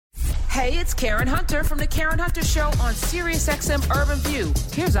Hey, it's Karen Hunter from The Karen Hunter Show on SiriusXM Urban View.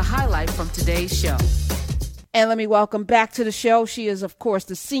 Here's a highlight from today's show. And let me welcome back to the show. She is, of course,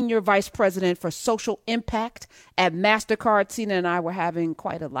 the Senior Vice President for Social Impact at MasterCard. Sina and I were having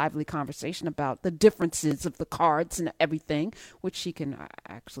quite a lively conversation about the differences of the cards and everything, which she can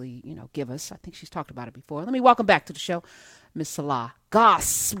actually, give us. I think she's talked about it before. Let me welcome back to the show, Ms. Salah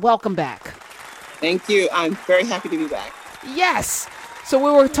Goss. Welcome back. Thank you. I'm very happy to be back. Yes. So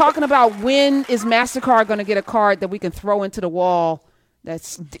we were talking about when is MasterCard going to get a card that we can throw into the wall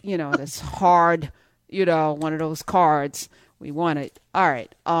that's, that's hard, one of those cards. We want it. All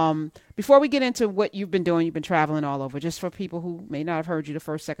right. Before we get into what you've been doing, you've been traveling all over, just for people who may not have heard you the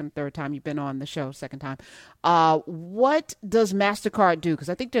first, second, third time you've been on the show, second time. What does MasterCard do? Because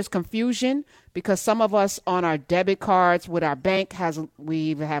I think there's confusion because some of us on our debit cards with our bank we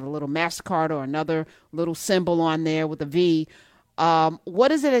either have a little MasterCard or another little symbol on there with a V.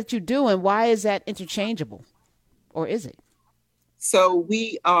 What is it that you do and why is that interchangeable? Or is it? So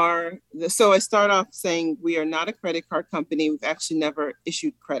I start off saying we are not a credit card company. We've actually never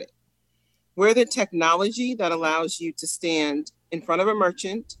issued credit. We're the technology that allows you to stand in front of a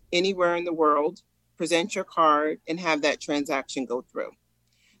merchant anywhere in the world, present your card, and have that transaction go through.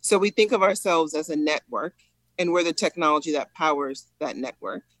 So we think of ourselves as a network, and we're the technology that powers that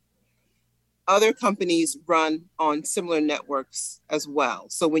network. Other companies run on similar networks as well.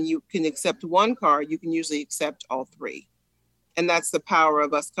 So when you can accept one card, you can usually accept all three. And that's the power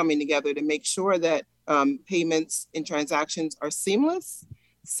of us coming together to make sure that payments and transactions are seamless,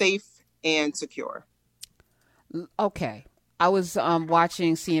 safe, and secure. Okay. I was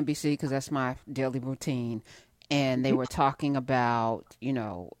watching CNBC because that's my daily routine. And they were talking about,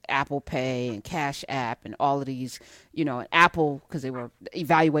 Apple Pay and Cash App and all of these, and Apple, because they were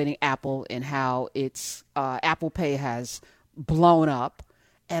evaluating Apple and how its Apple Pay has blown up.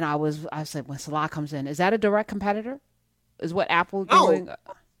 And I said, when Salah comes in, is that a direct competitor? Is what Apple doing?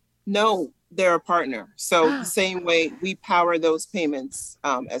 No, they're a partner. So the same way we power those payments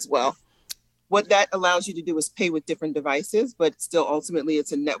as well. What that allows you to do is pay with different devices, but still ultimately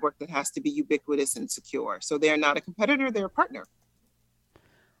it's a network that has to be ubiquitous and secure. So they're not a competitor, they're a partner.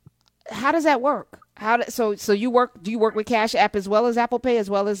 How does that work? So do you work with Cash App as well as Apple Pay, as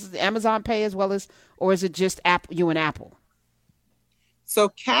well as Amazon Pay, or is it just you and Apple? So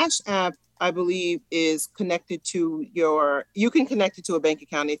Cash App, I believe, is connected to you can connect it to a bank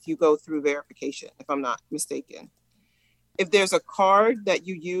account if you go through verification, if I'm not mistaken. If there's a card that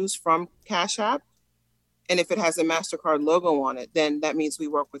you use from Cash App, and if it has a MasterCard logo on it, then that means we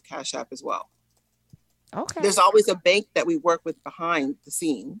work with Cash App as well. Okay. There's always a bank that we work with behind the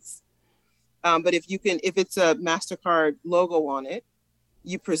scenes. But if it's a MasterCard logo on it,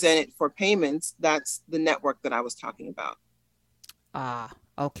 you present it for payments, that's the network that I was talking about.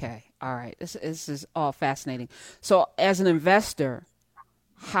 Okay. All right. This is all fascinating. So as an investor,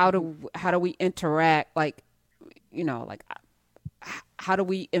 how do we interact? How do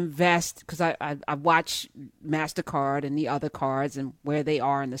we invest? Because I watch MasterCard and the other cards and where they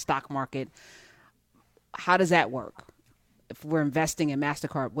are in the stock market. How does that work? If we're investing in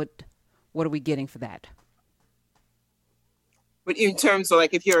MasterCard, what are we getting for that? But in terms of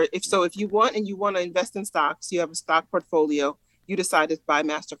if you want to invest in stocks, you have a stock portfolio, you decide to buy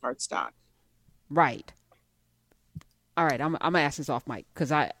MasterCard stock. Right. All right, I'm gonna ask this off mic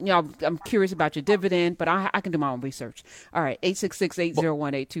because I'm curious about your dividend, but I can do my own research. All right,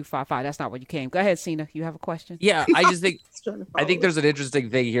 866-801-8255. That's not what you came. Go ahead, Sina. You have a question? Yeah, I just think there's an interesting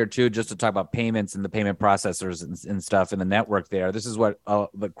thing here too, just to talk about payments and the payment processors and stuff in the network there. This is what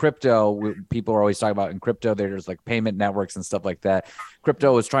the crypto people are always talking about in crypto. There's like payment networks and stuff like that.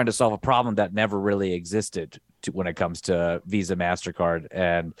 Crypto is trying to solve a problem that never really existed when it comes to Visa, MasterCard,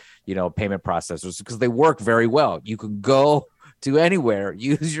 and payment processors, because they work very well. You can go to anywhere,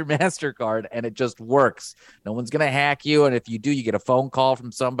 use your MasterCard, and it just works. No one's gonna hack you, and if you do, you get a phone call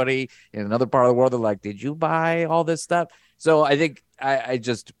from somebody in another part of the world. They're like, "Did you buy all this stuff?" So I think I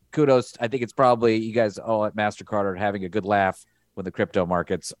just kudos. I think it's probably you guys all at MasterCard are having a good laugh when the crypto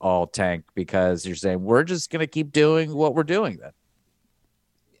markets all tank, because you're saying we're just gonna keep doing what we're doing then.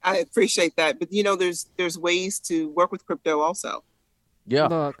 I appreciate that. But, there's ways to work with crypto also. Yeah.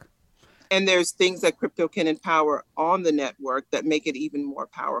 Look. And there's things that crypto can empower on the network that make it even more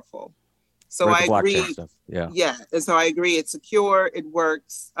powerful. So I agree. Yeah. And so I agree. It's secure. It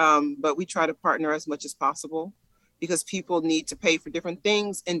works. But we try to partner as much as possible because people need to pay for different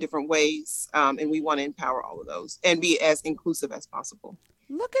things in different ways. And we want to empower all of those and be as inclusive as possible.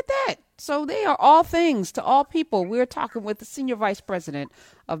 Look at that. So they are all things to all people. We're talking with the Senior Vice President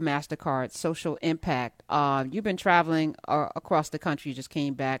of MasterCard Social Impact. You've been traveling across the country. You just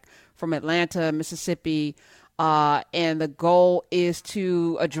came back from Atlanta, Mississippi, and the goal is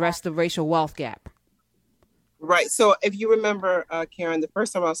to address the racial wealth gap. Right. So if you remember, Karen, the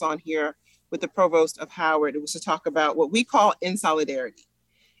first time I was on here with the provost of Howard, it was to talk about what we call In Solidarity.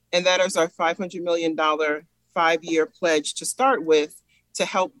 And that is our $500 million 5-year pledge to start with, to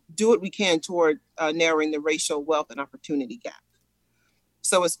help do what we can toward narrowing the racial wealth and opportunity gap.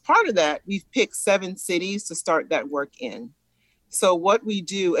 So as part of that, we've picked 7 cities to start that work in. So what we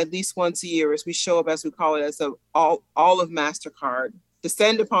do at least once a year is we show up, as we call it, as all of MasterCard,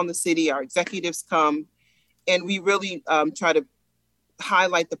 descend upon the city, our executives come, and we really try to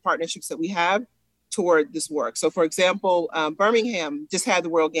highlight the partnerships that we have toward this work. So for example, Birmingham just had the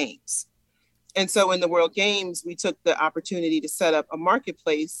World Games. And so in the World Games, we took the opportunity to set up a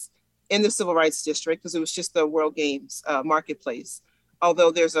marketplace in the Civil Rights District, because it was just the World Games marketplace.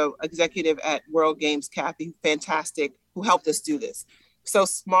 Although there's an executive at World Games, Kathy, fantastic, who helped us do this. So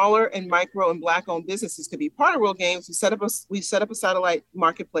smaller and micro and Black-owned businesses could be part of World Games. We set up a satellite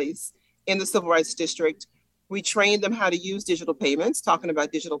marketplace in the Civil Rights District. We trained them how to use digital payments, talking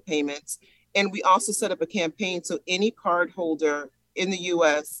about digital payments. And we also set up a campaign so any card holder in the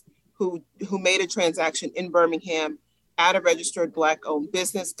US who made a transaction in Birmingham at a registered Black-owned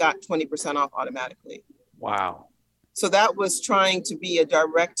business got 20% off automatically. Wow. So that was trying to be a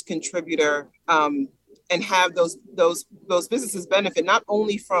direct contributor and have those businesses benefit not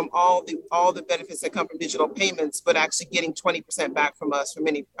only from all the benefits that come from digital payments, but actually getting 20% back from us from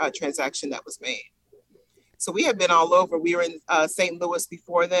any transaction that was made. So we have been all over. We were in St. Louis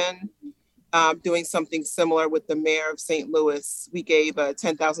before then, doing something similar with the mayor of St. Louis. We gave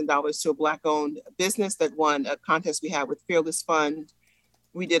 $10,000 to a Black-owned business that won a contest we had with Fearless Fund.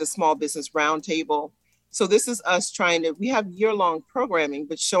 We did a small business roundtable. So this is us we have year-long programming,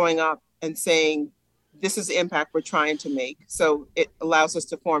 but showing up and saying, this is the impact we're trying to make. So it allows us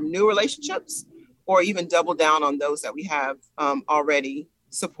to form new relationships or even double down on those that we have already,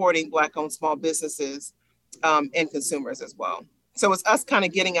 supporting Black-owned small businesses and consumers as well. So it's us kind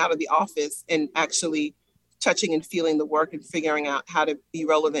of getting out of the office and actually touching and feeling the work and figuring out how to be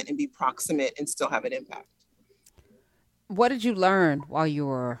relevant and be proximate and still have an impact. What did you learn while you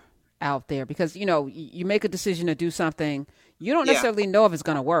were out there? Because, you make a decision to do something, you don't necessarily know if it's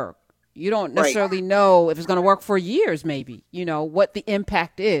going to work. You don't necessarily know if it's going to work for years, maybe, what the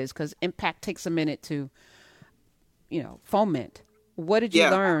impact is, because impact takes a minute to, foment. What did you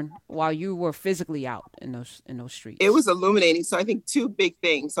learn while you were physically out in those streets? It was illuminating. So I think 2 big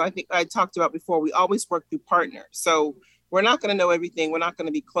things. So I think I talked about before, we always work through partners. So we're not going to know everything. We're not going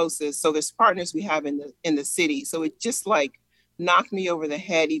to be closest. So there's partners we have in the city. So it just knocked me over the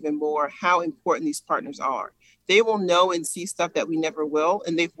head even more how important these partners are. They will know and see stuff that we never will.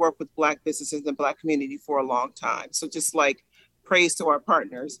 And they've worked with Black businesses and the Black community for a long time. So just praise to our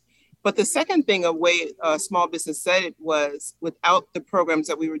partners. But the second thing, a way small business said it, was without the programs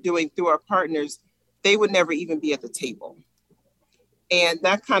that we were doing through our partners, they would never even be at the table. And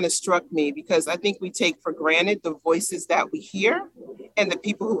that kind of struck me, because I think we take for granted the voices that we hear and the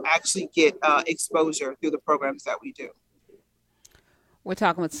people who actually get exposure through the programs that we do. We're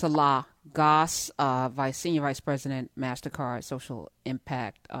talking with Salah Goss, Senior Vice President, MasterCard Social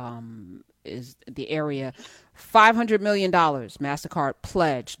Impact, is the area. $500 million MasterCard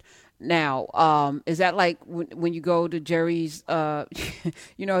pledged. Now, is that like when you go to Jerry's,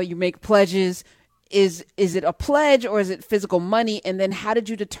 you make pledges? Is it a pledge or is it physical money? And then how did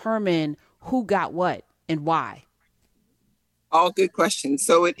you determine who got what and why? All good questions.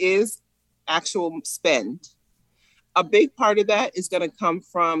 So it is actual spend. A big part of that is going to come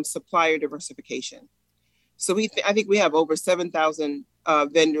from supplier diversification. So I think we have over 7,000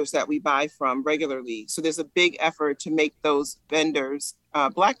 vendors that we buy from regularly. So there's a big effort to make those vendors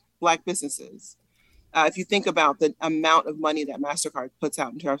Black businesses. If you think about the amount of money that MasterCard puts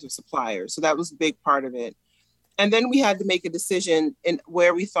out in terms of suppliers. So that was a big part of it. And then we had to make a decision in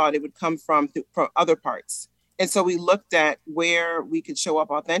where we thought it would come from other parts. And so we looked at where we could show up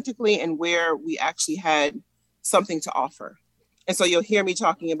authentically and where we actually had something to offer. And so you'll hear me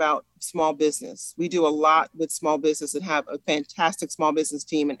talking about small business. We do a lot with small business and have a fantastic small business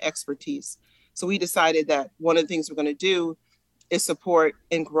team and expertise. So we decided that one of the things we're going to do is support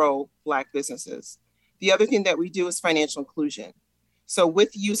and grow Black businesses. The other thing that we do is financial inclusion. So with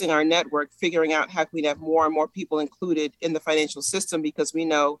using our network, figuring out how we have more and more people included in the financial system, because we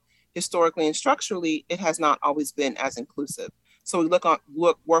know historically and structurally, it has not always been as inclusive. So we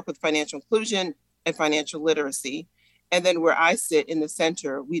work with financial inclusion and financial literacy. And then where I sit in the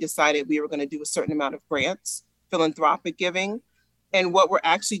center, we decided we were going to do a certain amount of grants, philanthropic giving. And what we're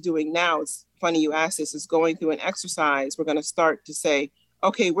actually doing now, it's funny you asked this, is going through an exercise. We're going to start to say,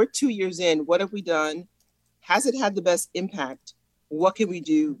 okay, we're 2 years in. What have we done? Has it had the best impact? What can we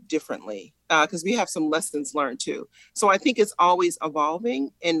do differently? Because we have some lessons learned too. So I think it's always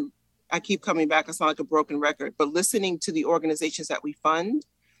evolving. And I keep coming back, I sound like a broken record, but listening to the organizations that we fund,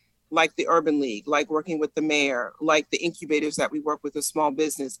 like the Urban League, like working with the mayor, like the incubators that we work with a small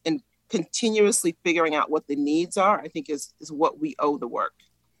business, and continuously figuring out what the needs are, I think is what we owe the work.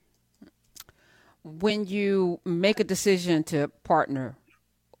 When you make a decision to partner,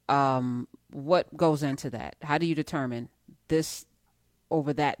 what goes into that? How do you determine this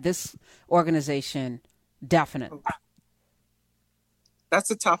over that? This organization, definitely.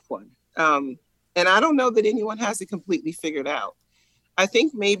 That's a tough one. And I don't know that anyone has it completely figured out. I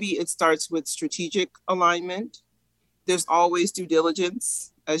think maybe it starts with strategic alignment. There's always due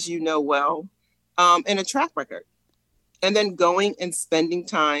diligence, as you know well, and a track record. And then going and spending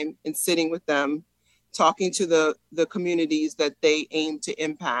time and sitting with them, talking to the communities that they aim to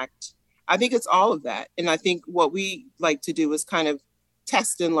impact. I think it's all of that. And I think what we like to do is kind of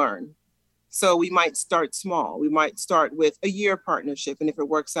test and learn. So we might start small. We might start with a year partnership. And if it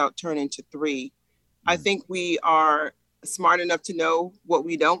works out, turn into 3. I think we are smart enough to know what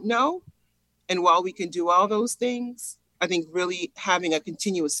we don't know. And while we can do all those things, I think really having a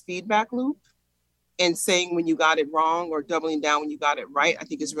continuous feedback loop and saying when you got it wrong or doubling down when you got it right, I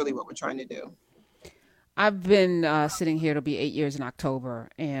think is really what we're trying to do. I've been sitting here, it'll be 8 years in October,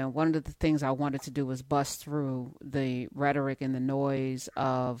 and one of the things I wanted to do was bust through the rhetoric and the noise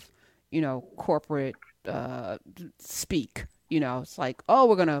of, corporate speak. It's like,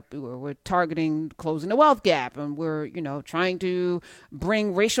 oh, we're targeting closing the wealth gap, and we're, trying to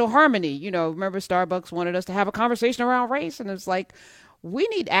bring racial harmony. Remember Starbucks wanted us to have a conversation around race, and it's like, we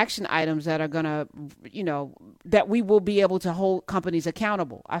need action items that are going to, that we will be able to hold companies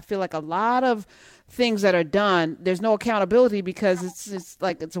accountable. I feel like a lot of things that are done, there's no accountability because it's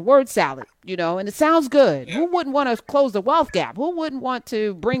like it's a word salad, and it sounds good. Who wouldn't want to close the wealth gap? Who wouldn't want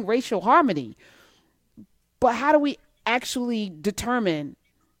to bring racial harmony? But how do we actually determine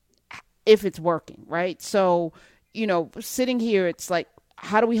if it's working, right? So, sitting here, it's like,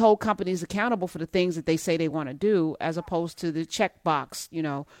 how do we hold companies accountable for the things that they say they want to do, as opposed to the checkbox?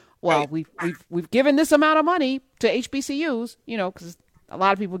 Well, we've given this amount of money to HBCUs, because a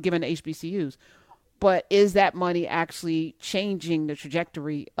lot of people are giving to HBCUs, but is that money actually changing the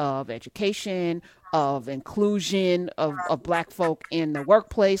trajectory of education, of inclusion of Black folk in the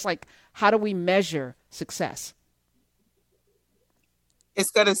workplace? Like, how do we measure success?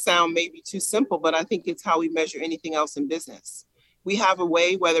 It's going to sound maybe too simple, but I think it's how we measure anything else in business. We have a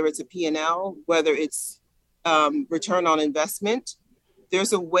way, whether it's a P&L, whether it's return on investment,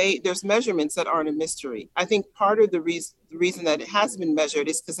 there's a way, there's measurements that aren't a mystery. I think part of the reason that it hasn't been measured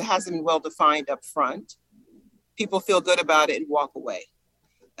is because it hasn't been well defined up front. People feel good about it and walk away.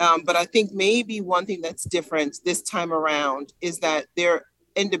 But I think maybe one thing that's different this time around is that there are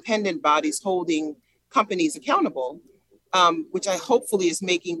independent bodies holding companies accountable, which I hopefully is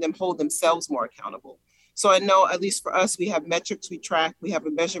making them hold themselves more accountable. So I know, at least for us, we have metrics we track, we have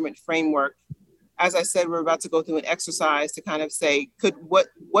a measurement framework. As I said, we're about to go through an exercise to kind of say, what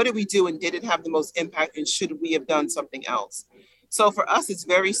did we do and did it have the most impact, and should we have done something else? So for us, it's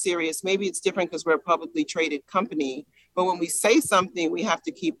very serious. Maybe it's different because we're a publicly traded company, but when we say something, we have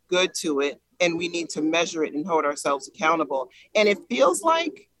to keep good to it, and we need to measure it and hold ourselves accountable. And it feels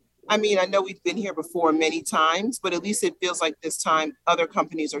like, I know we've been here before many times, but at least it feels like this time other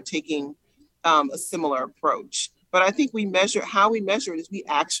companies are taking a similar approach. But I think how we measure it is we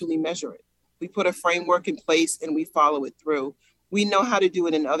actually measure it. We put a framework in place and we follow it through. We know how to do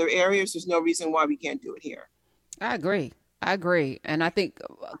it in other areas. There's no reason why we can't do it here. I agree. And I think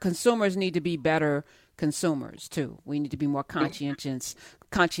consumers need to be better consumers too. We need to be more conscientious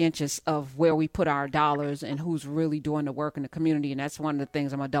of where we put our dollars and who's really doing the work in the community. And that's one of the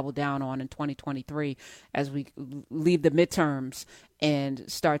things I'm going to double down on in 2023 as we leave the midterms and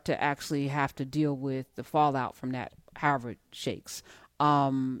start to actually have to deal with the fallout from that, however it shakes.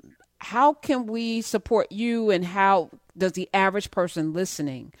 How can we support you, and how does the average person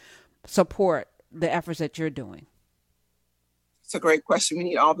listening support the efforts that you're doing? It's a great question. We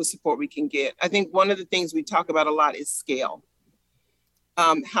need all the support we can get. I think one of the things we talk about a lot is scale.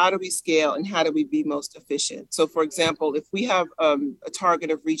 How do we scale and how do we be most efficient? So for example, if we have a target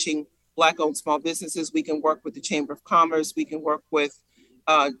of reaching Black-owned small businesses, we can work with the Chamber of Commerce. We can work with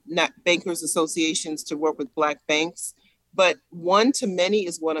bankers associations to work with Black banks. but one to many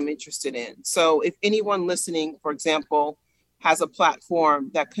is what I'm interested in. So if anyone listening, for example, has a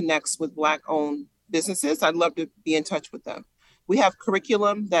platform that connects with Black-owned businesses, I'd love to be in touch with them. We have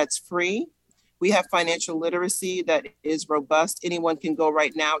curriculum that's free. We have financial literacy that is robust. Anyone can go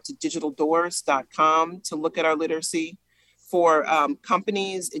right now to digitaldoors.com to look at our literacy. For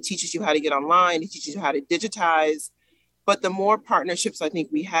companies, it teaches you how to get online, it teaches you how to digitize. But the more partnerships I think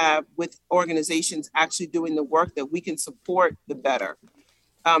we have with organizations actually doing the work that we can support, the better.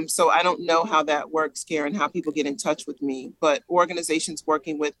 So I don't know how that works, Karen, how people get in touch with me, but organizations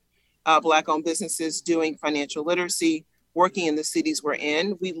working with Black-owned businesses doing financial literacy, working in the cities we're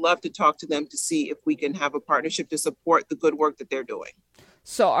in, we'd love to talk to them to see if we can have a partnership to support the good work that they're doing.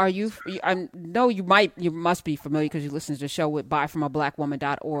 So are you, I know you must be familiar because you listen to the show with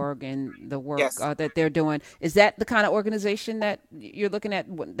buyfromablackwoman.org and the work Yes. That they're doing. Is that the kind of organization that you're looking at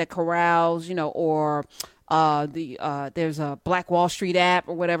that corrals, or there's a Black Wall Street app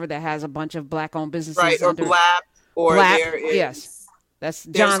or whatever that has a bunch of Black-owned businesses? Right, or BLAP, or BLAP, there is. Yes. That's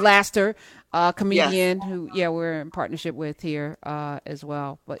John Laster, comedian Yes. who, we're in partnership with here as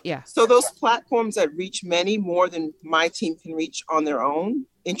well. But yeah. So those platforms that reach many more than my team can reach on their own,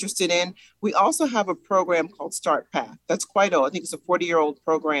 interested in. We also have a program called Start Path. That's quite old. I think it's a 40-year-old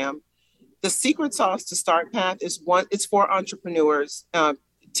program. The secret sauce to Start Path is it's for entrepreneurs,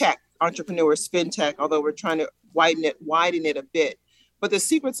 tech entrepreneurs, fintech, although we're trying to widen it a bit. But the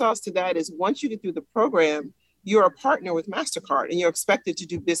secret sauce to that is once you get through the program, you're a partner with MasterCard and you're expected to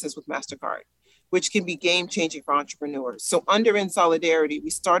do business with MasterCard, which can be game changing for entrepreneurs. So under In Solidarity, we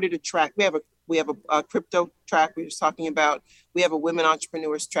started a track. We have a crypto track we were just talking about. We have a women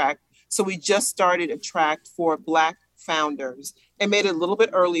entrepreneurs track. So we just started a track for Black founders and made it a little bit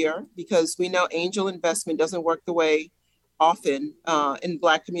earlier because we know angel investment doesn't work the way often in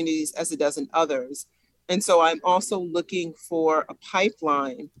Black communities as it does in others. And so I'm also looking for a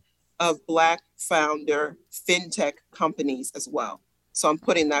pipeline of Black founder fintech companies as well. So I'm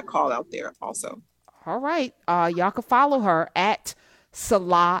putting that call out there also. All right. Y'all can follow her at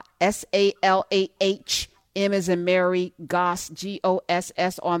Salah, SALAH, M as in Mary, Goss,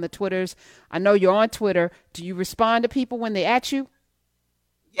 GOSS on the Twitters. I know you're on Twitter. Do you respond to people when they at you?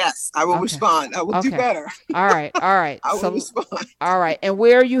 Yes, I will respond. I will do better. All right. I will respond. All right. And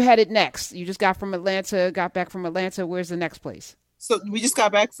where are you headed next? You just got back from Atlanta. Where's the next place? So we just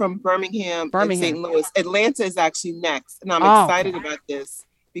got back from Birmingham. And St. Louis. Atlanta is actually next. And I'm excited about this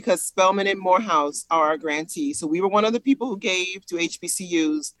because Spelman and Morehouse are our grantees. So we were one of the people who gave to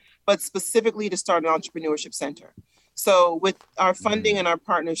HBCUs, but specifically to start an entrepreneurship center. So with our funding and our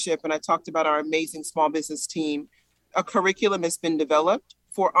partnership, and I talked about our amazing small business team, a curriculum has been developed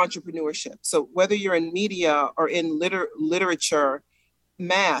for entrepreneurship. So whether you're in media or in literature,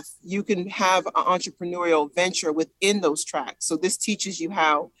 math, you can have an entrepreneurial venture within those tracks. So this teaches you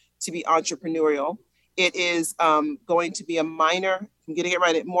how to be entrepreneurial. It is going to be a minor, I'm getting it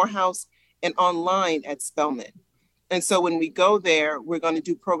right, at Morehouse and online at Spelman. And so when we go there, we're going to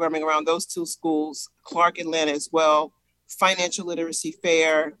do programming around those two schools, Clark, Atlanta as well, financial literacy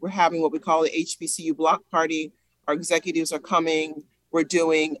fair. We're having what we call the HBCU block party. Our executives are coming. We're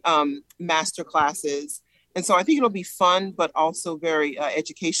doing master classes. And so I think it'll be fun, but also very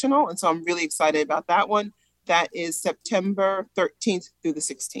educational. And so I'm really excited about that one. That is September 13th through the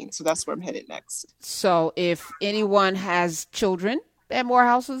 16th. So that's where I'm headed next. So if anyone has children at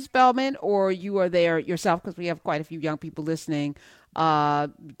Morehouse and Spelman, or you are there yourself, because we have quite a few young people listening,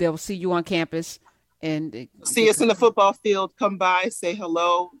 they'll see you on campus. And see us in the football field, come by, say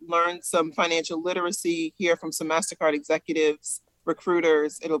hello, learn some financial literacy, hear from some MasterCard executives,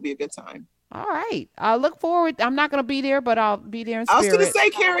 recruiters. It'll be a good time. All right. I look forward. I'm not going to be there, but I'll be there in spirit. I was going to say,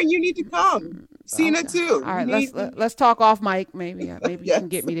 Karen, you need to come. Cena too. All right. Let's talk off mic. Maybe yes. You can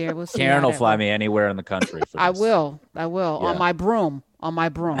get me there. We'll see. Karen will fly me anywhere in the country. For I will. Yeah. On my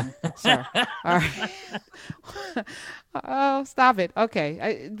broom, sir. All right. Oh, stop it.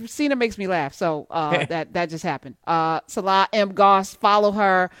 Okay. Cena makes me laugh. So that just happened. Salah M. Goss, follow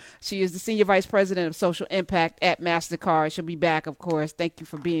her. She is the Senior Vice President of Social Impact at MasterCard. She'll be back, of course. Thank you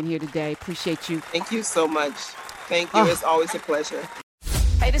for being here today. Appreciate you. Thank you so much. Thank you. It's always a pleasure.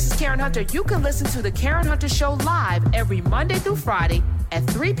 Hey, this is Karen Hunter. You can listen to The Karen Hunter Show live every Monday through Friday at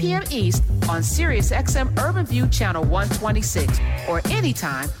 3 p.m. East on SiriusXM Urban View Channel 126 or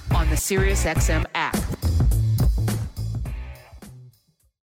anytime on the SiriusXM app.